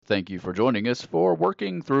Thank you for joining us for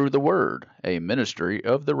Working Through the Word, a ministry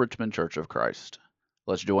of the Richmond Church of Christ.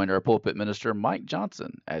 Let's join our pulpit minister, Mike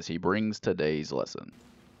Johnson, as he brings today's lesson.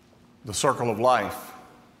 The circle of life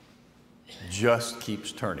just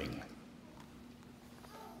keeps turning.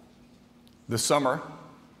 This summer,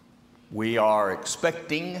 we are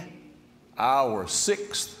expecting our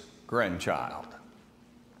 6th grandchild.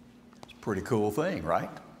 It's a pretty cool thing, right?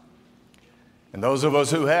 And those of us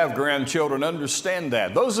who have grandchildren understand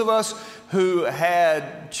that. Those of us who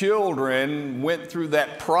had children went through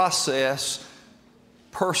that process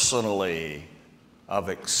personally of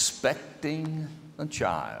expecting a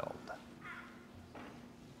child.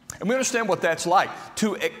 And we understand what that's like,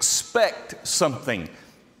 to expect something.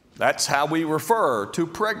 That's how we refer to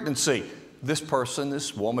pregnancy.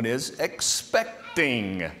 This woman is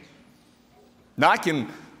expecting. Now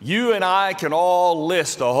you and I can all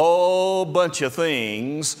list a whole bunch of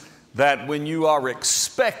things that when you are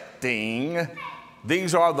expecting,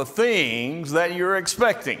 these are the things that you're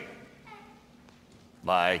expecting.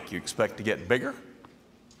 Like you expect to get bigger.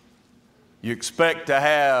 You expect to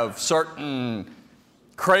have certain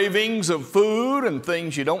cravings of food and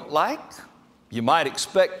things you don't like. You might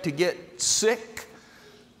expect to get sick.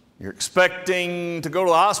 You're expecting to go to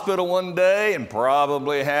the hospital one day and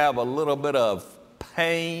probably have a little bit of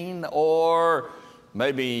pain or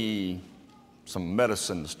maybe some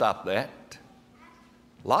medicine to stop that.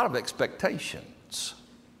 A lot of expectations.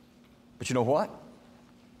 But you know what?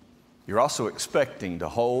 You're also expecting to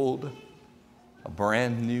hold a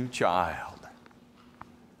brand new child.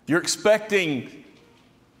 You're expecting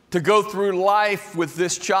to go through life with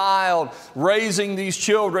this child, raising these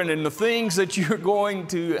children, and the things that you're going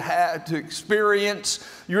to have to experience,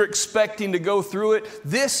 you're expecting to go through it.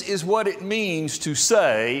 This is what it means to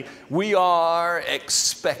say we are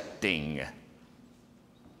expecting.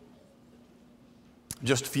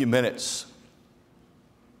 Just a few minutes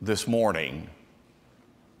this morning,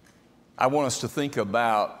 I want us to think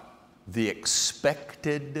about the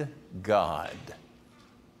expected God.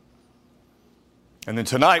 And then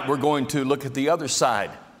tonight we're going to look at the other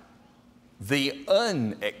side, the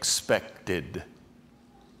unexpected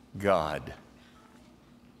God.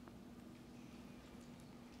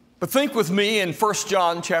 But think with me in 1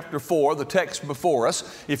 John chapter 4, the text before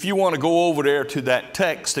us. If you want to go over there to that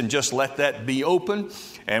text and just let that be open,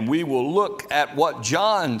 and we will look at what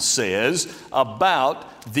John says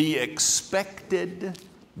about the expected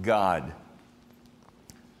God.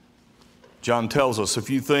 John tells us a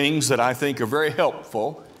few things that I think are very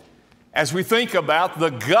helpful as we think about the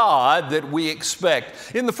God that we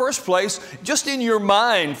expect. In the first place, just in your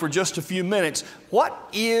mind for just a few minutes, what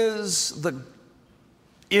is the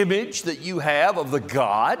image that you have of the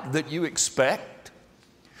God that you expect?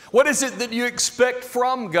 What is it that you expect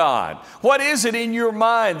from God? What is it in your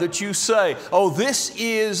mind that you say, oh, this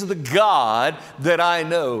is the God that I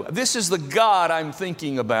know. This is the God I'm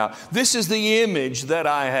thinking about. This is the image that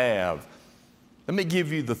I have. Let me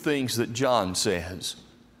give you the things that John says.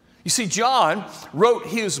 You see, John wrote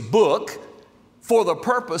his book for the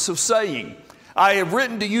purpose of saying, I have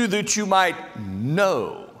written to you that you might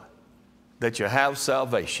know that you have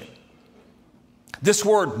salvation. This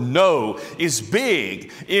word know is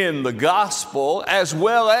big in the gospel as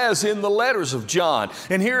well as in the letters of John.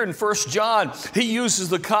 And here in 1 John, he uses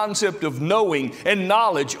the concept of knowing and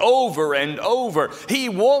knowledge over and over. He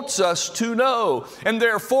wants us to know. And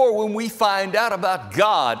therefore, when we find out about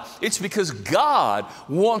God, it's because God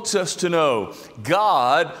wants us to know.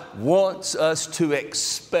 God wants us to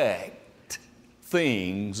expect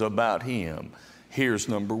things about Him. Here's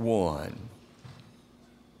number one.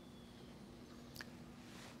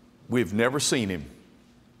 We've never seen Him,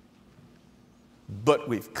 but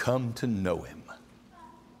we've come to know Him.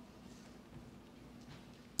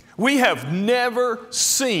 We have never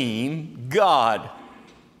seen God.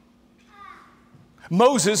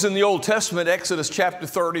 Moses in the Old Testament, Exodus chapter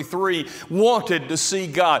 33, wanted to see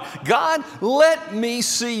God. God, let me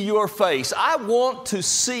see your face. I want to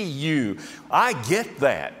see you. I get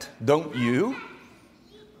that, don't you?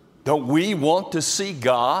 Don't we want to see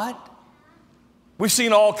God? We've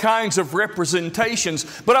seen all kinds of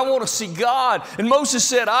representations, but I want to see God. And Moses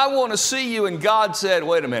said, I want to see you. And God said,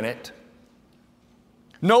 wait a minute.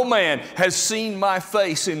 No man has seen my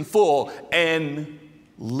face in full and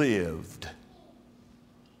lived.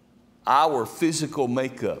 Our physical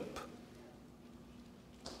makeup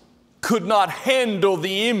could not handle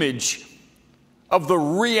the image of the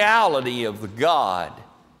reality of the God,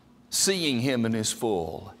 seeing Him in His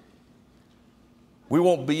full. We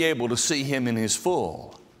won't be able to see Him in His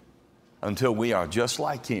full until we are just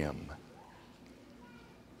like Him.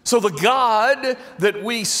 So the God that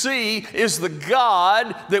we see is the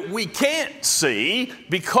God that we can't see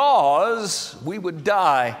because we would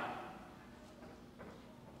die.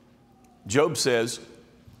 Job says,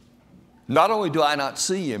 not only do I not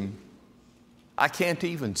see Him, I can't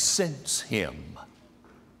even sense Him.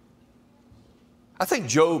 I think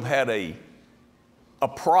Job had a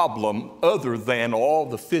problem other than all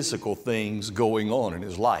the physical things going on in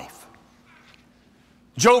his life.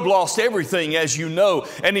 Job lost everything, as you know,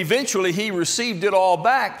 and eventually he received it all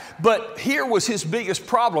back. But here was his biggest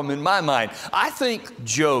problem in my mind. I think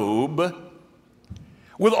Job,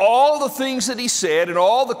 with all the things that he said and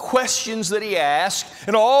all the questions that he asked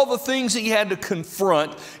and all the things he had to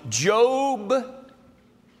confront, Job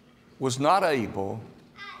was not able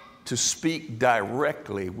to speak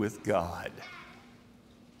directly with God.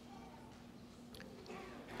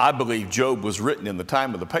 I believe Job was written in the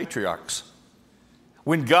time of the patriarchs,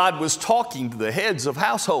 when God was talking to the heads of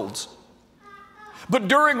households. But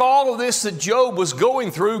during all of this that Job was going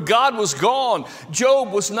through, God was gone.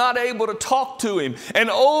 Job was not able to talk to Him. And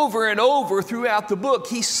over throughout the book,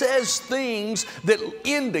 he says things that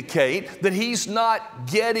indicate that he's not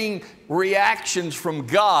getting reactions from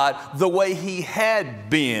God the way he had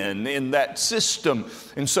been in that system.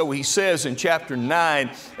 And so he says in chapter 9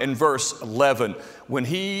 and verse 11, when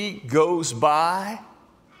He goes by,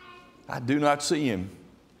 I do not see Him.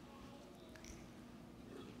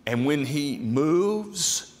 And when He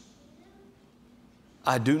moves,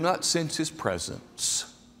 I do not sense His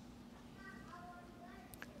presence.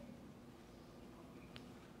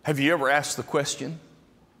 Have you ever asked the question,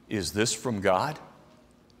 is this from God?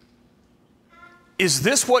 Is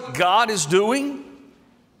this what God is doing?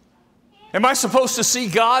 Am I supposed to see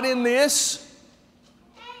God in this?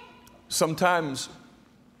 Sometimes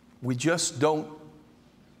we just don't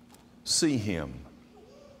see Him.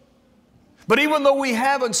 But even though we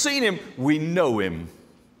haven't seen Him, we know Him.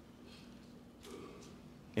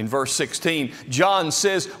 In verse 16, John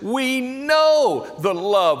says, we know the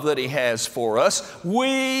love that He has for us.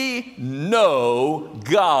 We know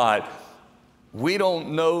God. We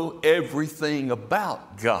don't know everything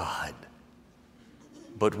about God,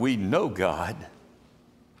 but we know God.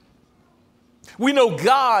 We know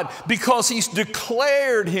God because He's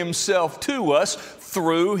declared Himself to us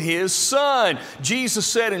through His Son. Jesus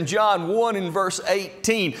said in John 1 in verse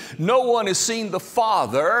 18, no one has seen the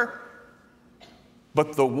Father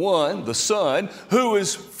but the Son, who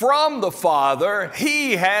is from the Father.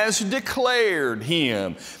 He has declared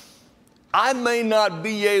Him. I may not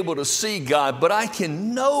be able to see God, but I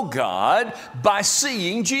can know God by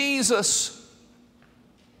seeing Jesus.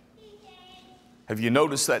 Have you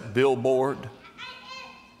noticed that billboard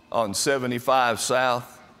on 75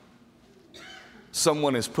 South?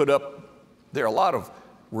 Someone has put up, there are a lot of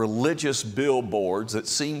religious billboards that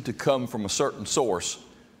seem to come from a certain source.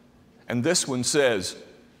 And this one says,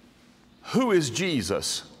 who is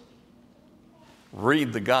Jesus?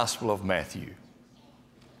 Read the Gospel of Matthew.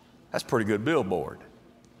 That's a pretty good billboard.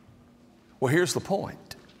 Well, here's the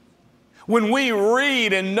point. When we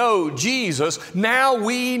read and know Jesus, now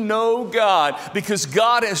we know God because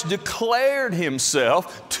God has declared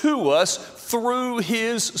Himself to us through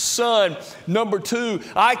His Son. Number two,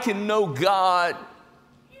 I can know God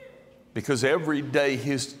because every day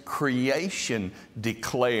His creation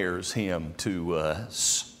declares Him to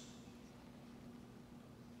us.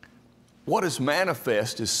 What is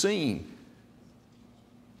manifest is seen.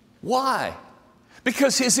 Why?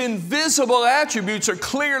 Because His invisible attributes are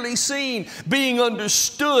clearly seen, being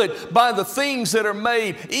understood by the things that are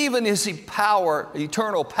made, even His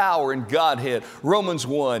eternal power in Godhead. Romans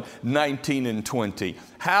 1, 19 and 20.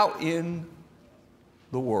 How in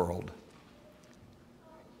the world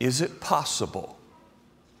is it possible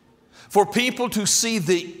for people to see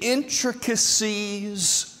the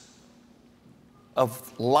intricacies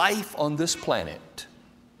of life on this planet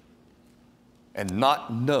and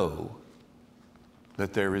not know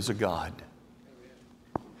that there is a God?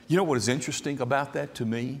 You know what is interesting about that to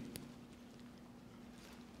me?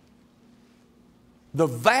 The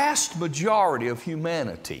vast majority of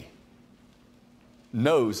humanity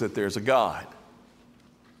knows that there's a God.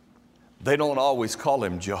 They don't always call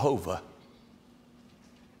Him Jehovah.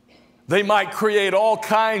 They might create all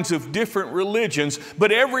kinds of different religions,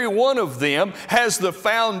 but every one of them has the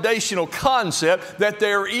foundational concept that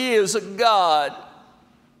there is a God.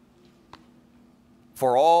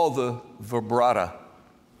 For all the vibrata,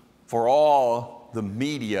 for all the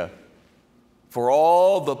media, for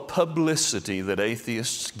all the publicity that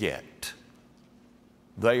atheists get,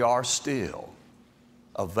 they are still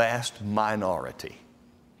a vast minority.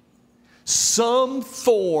 Some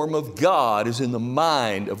form of God is in the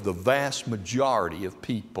mind of the vast majority of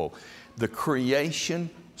people. The creation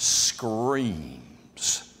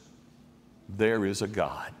screams, there is a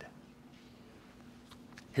God.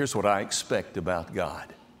 Here's what I expect about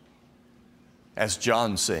God. As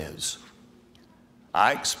John says,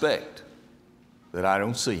 I expect that I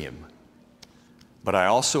don't see Him, but I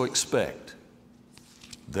also expect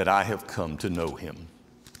that I have come to know Him.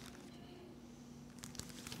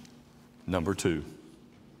 Number two,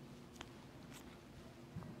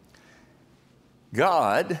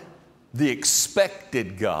 God, the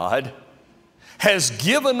expected God, has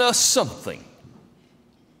given us something,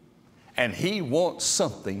 and He wants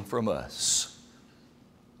something from us.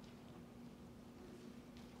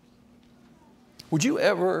 Would you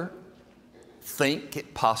ever think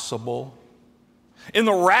it possible in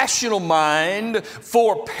the rational mind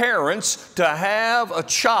for parents to have a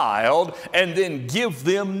child and then give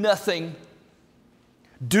them nothing,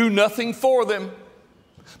 do nothing for them,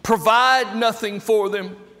 provide nothing for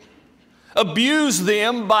them, abuse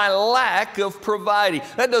them by lack of providing?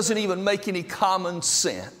 That doesn't even make any common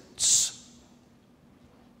sense.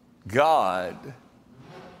 God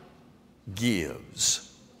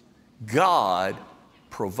gives. God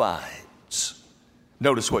provides.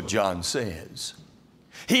 Notice what John says.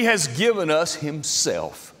 He has given us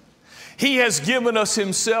Himself. He has given us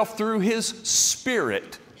Himself through His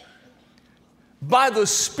Spirit. By the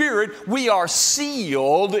Spirit, we are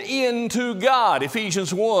sealed into God.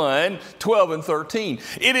 Ephesians 1, 12 and 13.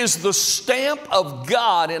 It is the stamp of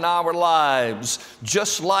God in our lives,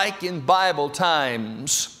 just like in Bible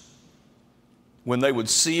times when they would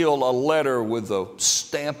seal a letter with a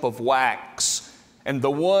stamp of wax, and the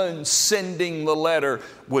one sending the letter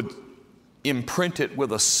would imprint it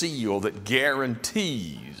with a seal that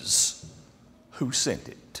guarantees who sent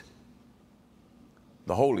it.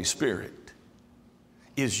 The Holy Spirit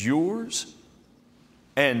is yours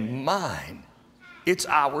and mine. It's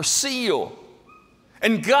our seal.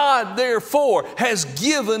 And God, therefore, has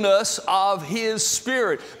given us of His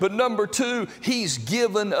Spirit. But number two, He's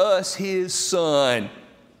given us His Son.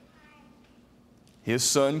 His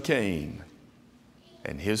Son came,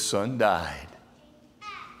 and His Son died.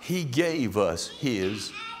 He gave us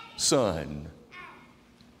His Son.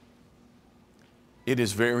 It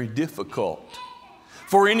is very difficult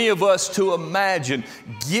for any of us to imagine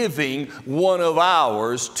giving one of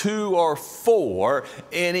ours to or for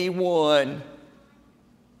anyone.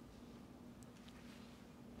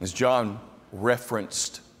 As John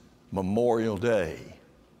referenced Memorial Day,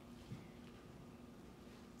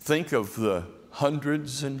 think of the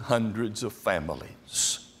hundreds and hundreds of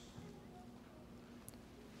families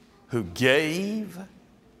who gave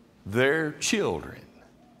their children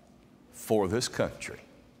for this country.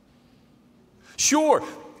 Sure,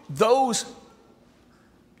 those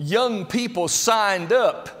young people signed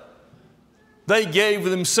up. They gave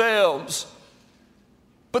themselves.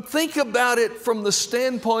 But think about it from the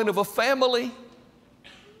standpoint of a family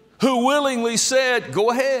who willingly said, go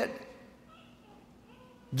ahead,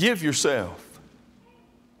 give yourself.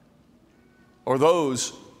 Or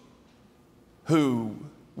those who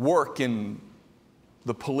work in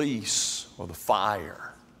the police or the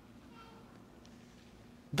fire.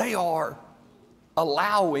 They are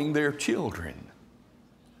allowing their children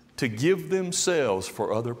to give themselves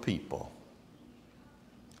for other people.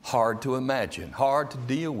 Hard to imagine, hard to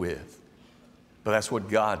deal with, but that's what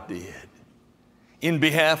God did in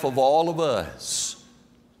behalf of all of us.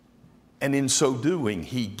 And in so doing,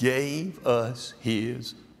 He gave us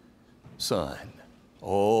His Son.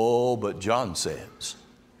 Oh, but John says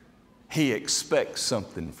He expects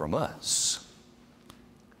something from us.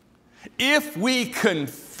 If we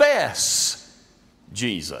confess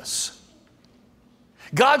Jesus,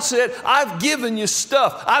 God said, I've given you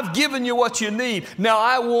stuff. I've given you what you need. Now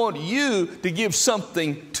I want you to give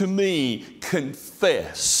something to me.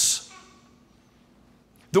 Confess.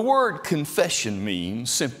 The word confession means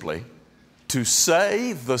simply to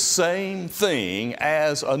say the same thing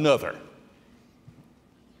as another.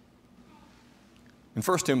 In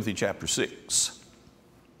 1 Timothy chapter 6,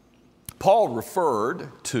 Paul referred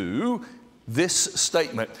to this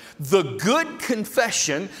statement, the good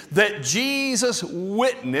confession that Jesus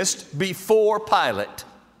witnessed before Pilate.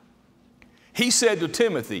 He said to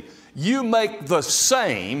Timothy, you make the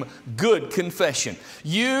same good confession.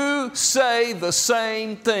 You say the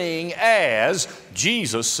same thing as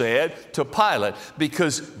Jesus said to Pilate,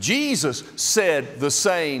 because Jesus said the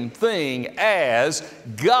same thing as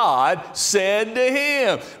God said to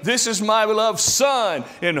him. This is my beloved Son,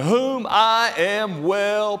 in whom I am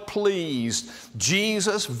well pleased.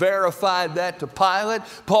 Jesus verified that to Pilate.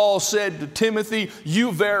 Paul said to Timothy,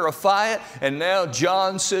 you verify it. And now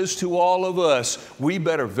John says to all of us, we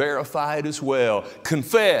better verify it as well.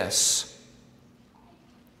 Confess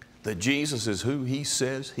that Jesus is who He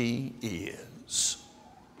says He is.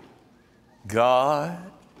 God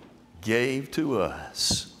gave to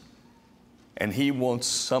us, and He wants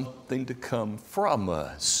something to come from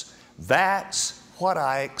us. That's what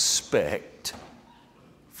I expect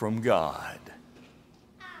from God.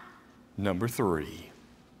 Number 3,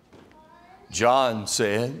 John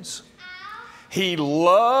says, He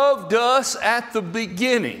loved us at the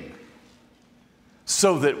beginning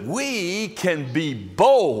so that we can be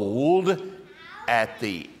bold at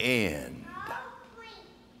the end.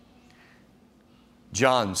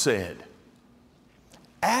 John said,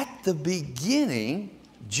 at the beginning,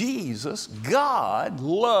 Jesus, God,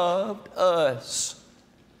 loved us.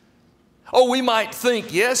 Oh, we might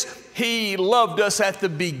think, yes, He loved us at the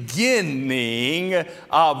beginning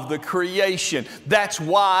of the creation. That's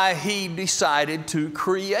why He decided to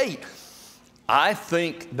create. I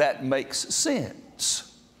think that makes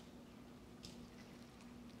sense.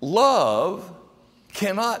 Love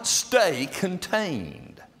cannot stay contained.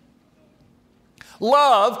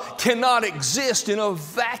 Love cannot exist in a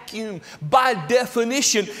vacuum. By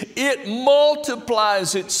definition, it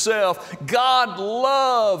multiplies itself. God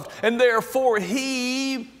loved, and therefore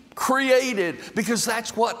He created, because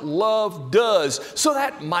that's what love does. So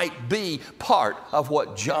that might be part of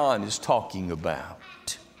what John is talking about.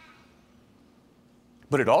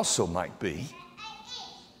 But it also might be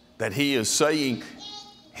that he is saying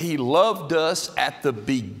He loved us at the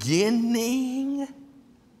beginning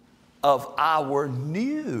of our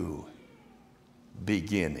new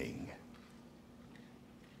beginning.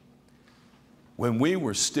 When we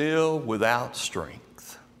were still without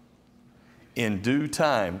strength, in due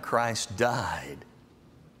time Christ died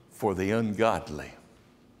for the ungodly.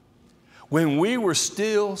 When we were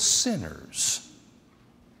still sinners,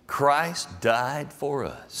 Christ died for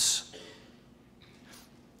us.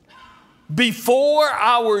 Before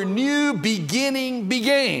our new beginning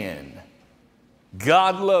began,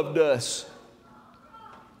 God loved us.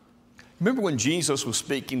 Remember when Jesus was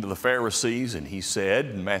speaking to the Pharisees and He said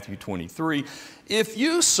in Matthew 23, if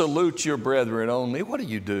you salute your brethren only, what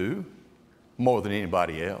do? More than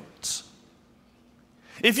anybody else.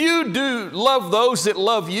 If you do love those that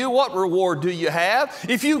love you, what reward do you have?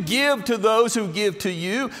 If you give to those who give to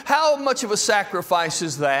you, how much of a sacrifice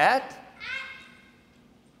is that?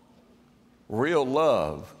 Real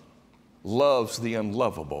love loves the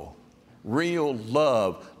unlovable. Real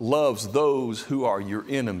love loves those who are your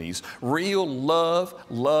enemies. Real love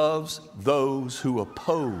loves those who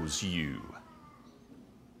oppose you.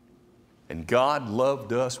 And God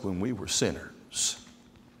loved us when we were sinners.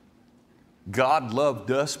 God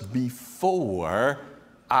loved us before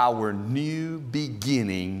our new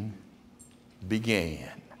beginning began.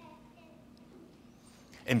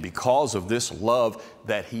 And because of this love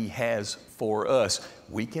that He has for us,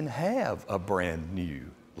 we can have a brand new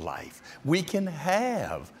life. We can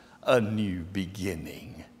have a new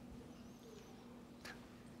beginning.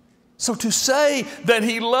 So to say that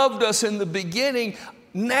He loved us in the beginning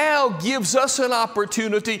now gives us an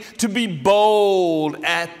opportunity to be bold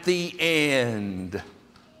at the end.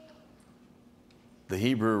 The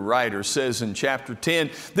Hebrew writer says in chapter 10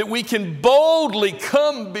 that we can boldly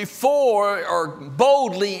come before or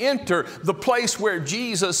boldly enter the place where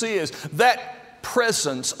Jesus is, that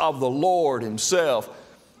presence of the Lord Himself.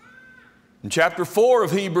 In chapter 4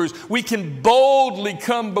 of Hebrews, we can boldly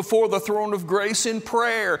come before the throne of grace in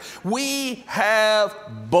prayer. We have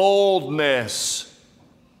boldness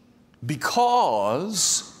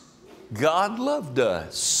because God loved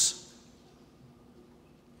us.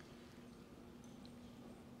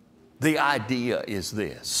 The idea is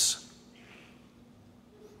this.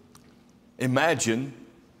 Imagine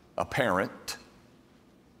a parent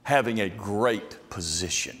having a great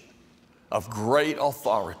position of great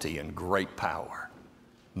authority and great power.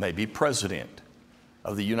 Maybe president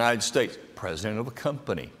of the United States, president of a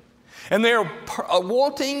company. And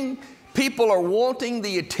people are wanting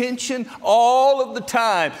the attention all of the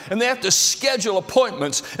time. And they have to schedule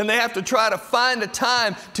appointments and they have to try to find a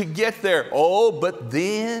time to get there. Oh, but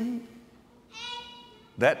then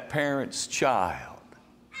that parent's child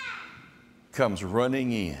comes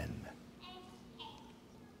running in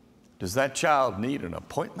Does that child need an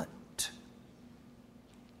appointment?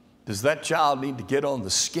 Does that child need to get on the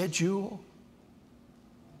schedule?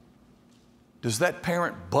 Does that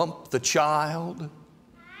parent bump the child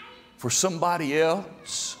for somebody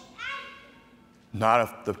else? Not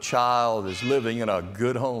if the child is living in a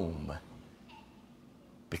good home,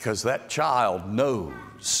 because that child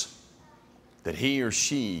knows that he or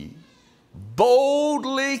she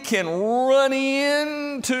boldly can run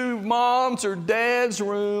into mom's or dad's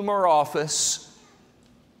room or office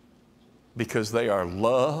because they are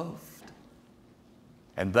loved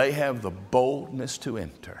and they have the boldness to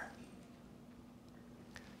enter.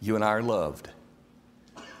 You and I are loved.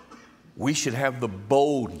 We should have the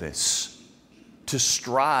boldness to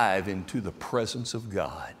strive into the presence of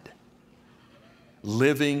God,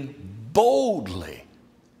 living boldly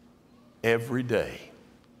every day.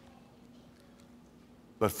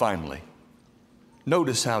 But finally,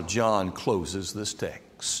 notice how John closes this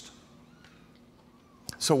text.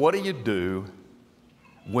 So what do you do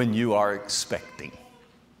when you are expecting?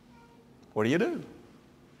 What do?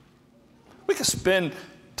 We could spend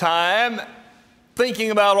time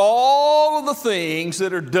thinking about all of the things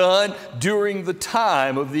that are done during the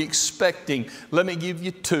time of the expecting. Let me give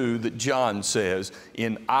you two that John says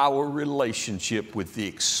in our relationship with the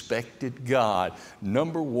expected God.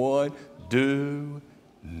 Number one, do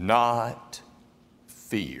not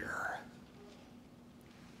fear.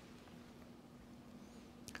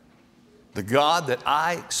 The God that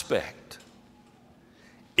I expect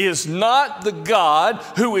is not the God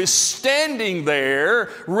who is standing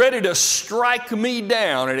there ready to strike me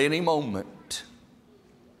down at any moment.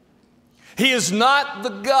 He is not the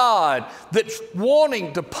God that's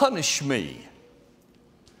wanting to punish me.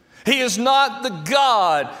 He is not the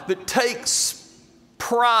God that takes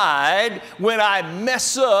pride when I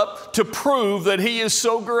mess up to prove that He is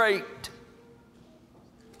so great.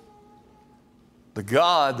 The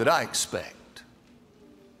God that I expect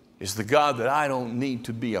is the God that I don't need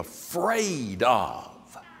to be afraid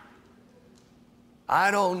of.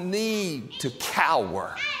 I don't need to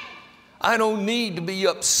cower. I don't need to be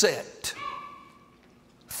upset.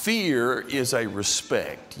 Fear is a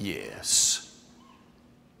respect, yes.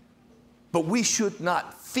 But we should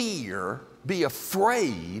not be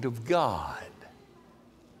afraid of God.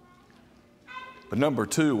 But number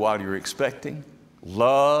two, while you're expecting,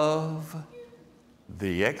 love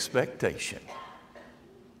the expectation.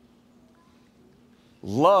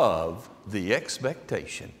 Love the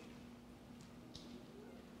expectation.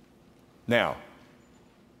 Now,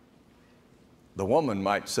 the woman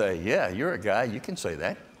might say, yeah, you're a guy, you can say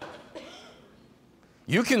that.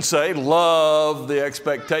 You can say love the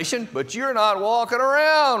expectation, but you're not walking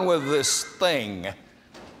around with this thing.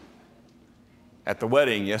 At the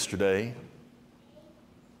wedding yesterday,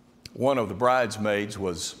 one of the bridesmaids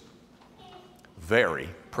was very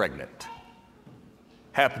pregnant.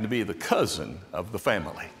 Happened to be the cousin of the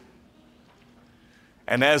family.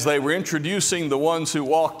 And as they were introducing the ones who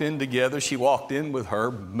walked in together, she walked in with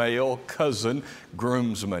her male cousin,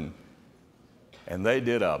 groomsman. And they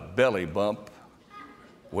did a belly bump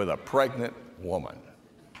with a pregnant woman.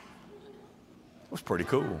 It was pretty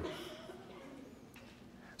cool.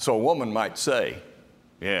 So a woman might say,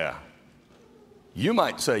 yeah, you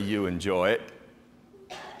might say you enjoy it,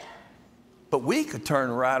 but we could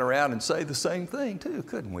turn right around and say the same thing too,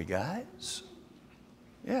 couldn't we, guys?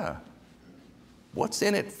 Yeah. What's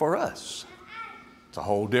in it for us? It's a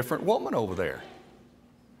whole different woman over there.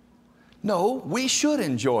 No, we should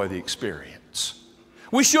enjoy the experience.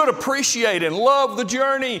 We should appreciate and love the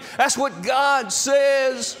journey. That's what God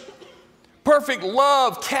says. Perfect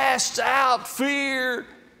love casts out fear,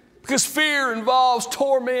 because fear involves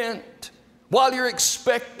torment. While you're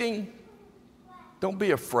expecting, don't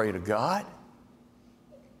be afraid of God.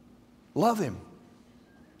 Love Him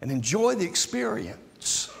and enjoy the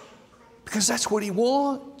experience, because that's what He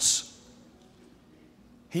wants.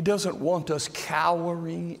 He doesn't want us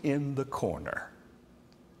cowering in the corner.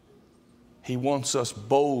 He wants us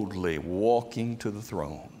boldly walking to the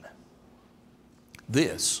throne.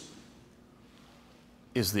 This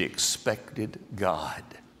is the expected God.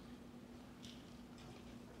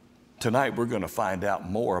 Tonight we're going to find out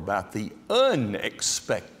more about the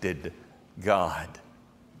unexpected God.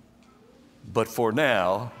 But for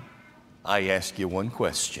now, I ask you one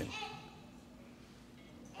question.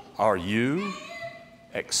 Are you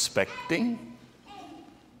expecting?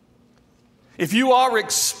 If you are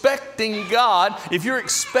expecting God, if you're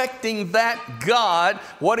expecting that God,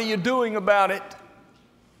 what are you doing about it?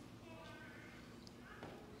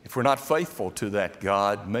 If we're not faithful to that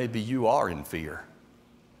God, maybe you are in fear.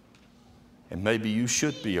 And maybe you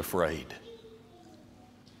should be afraid.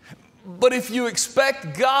 But if you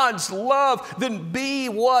expect God's love, then be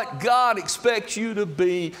what God expects you to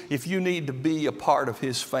be. If you need to be a part of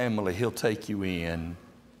His family, He'll take you in.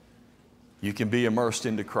 You can be immersed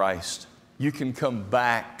into Christ. You can come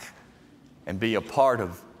back and be a part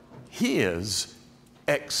of His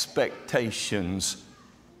expectations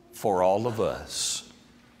for all of us.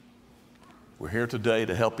 We're here today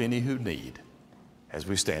to help any who need as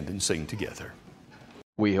we stand and sing together.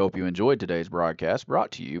 We hope you enjoyed today's broadcast,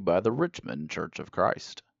 brought to you by the Richmond Church of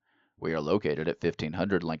Christ. We are located at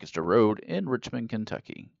 1500 Lancaster Road in Richmond,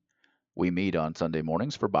 Kentucky. We meet on Sunday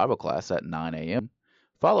mornings for Bible class at 9 a.m.,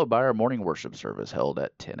 followed by our morning worship service held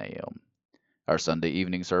at 10 a.m. Our Sunday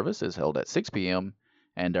evening service is held at 6 p.m.,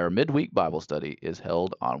 and our midweek Bible study is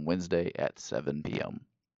held on Wednesday at 7 p.m.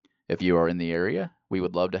 If you are in the area, we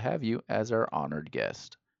would love to have you as our honored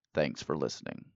guest. Thanks for listening.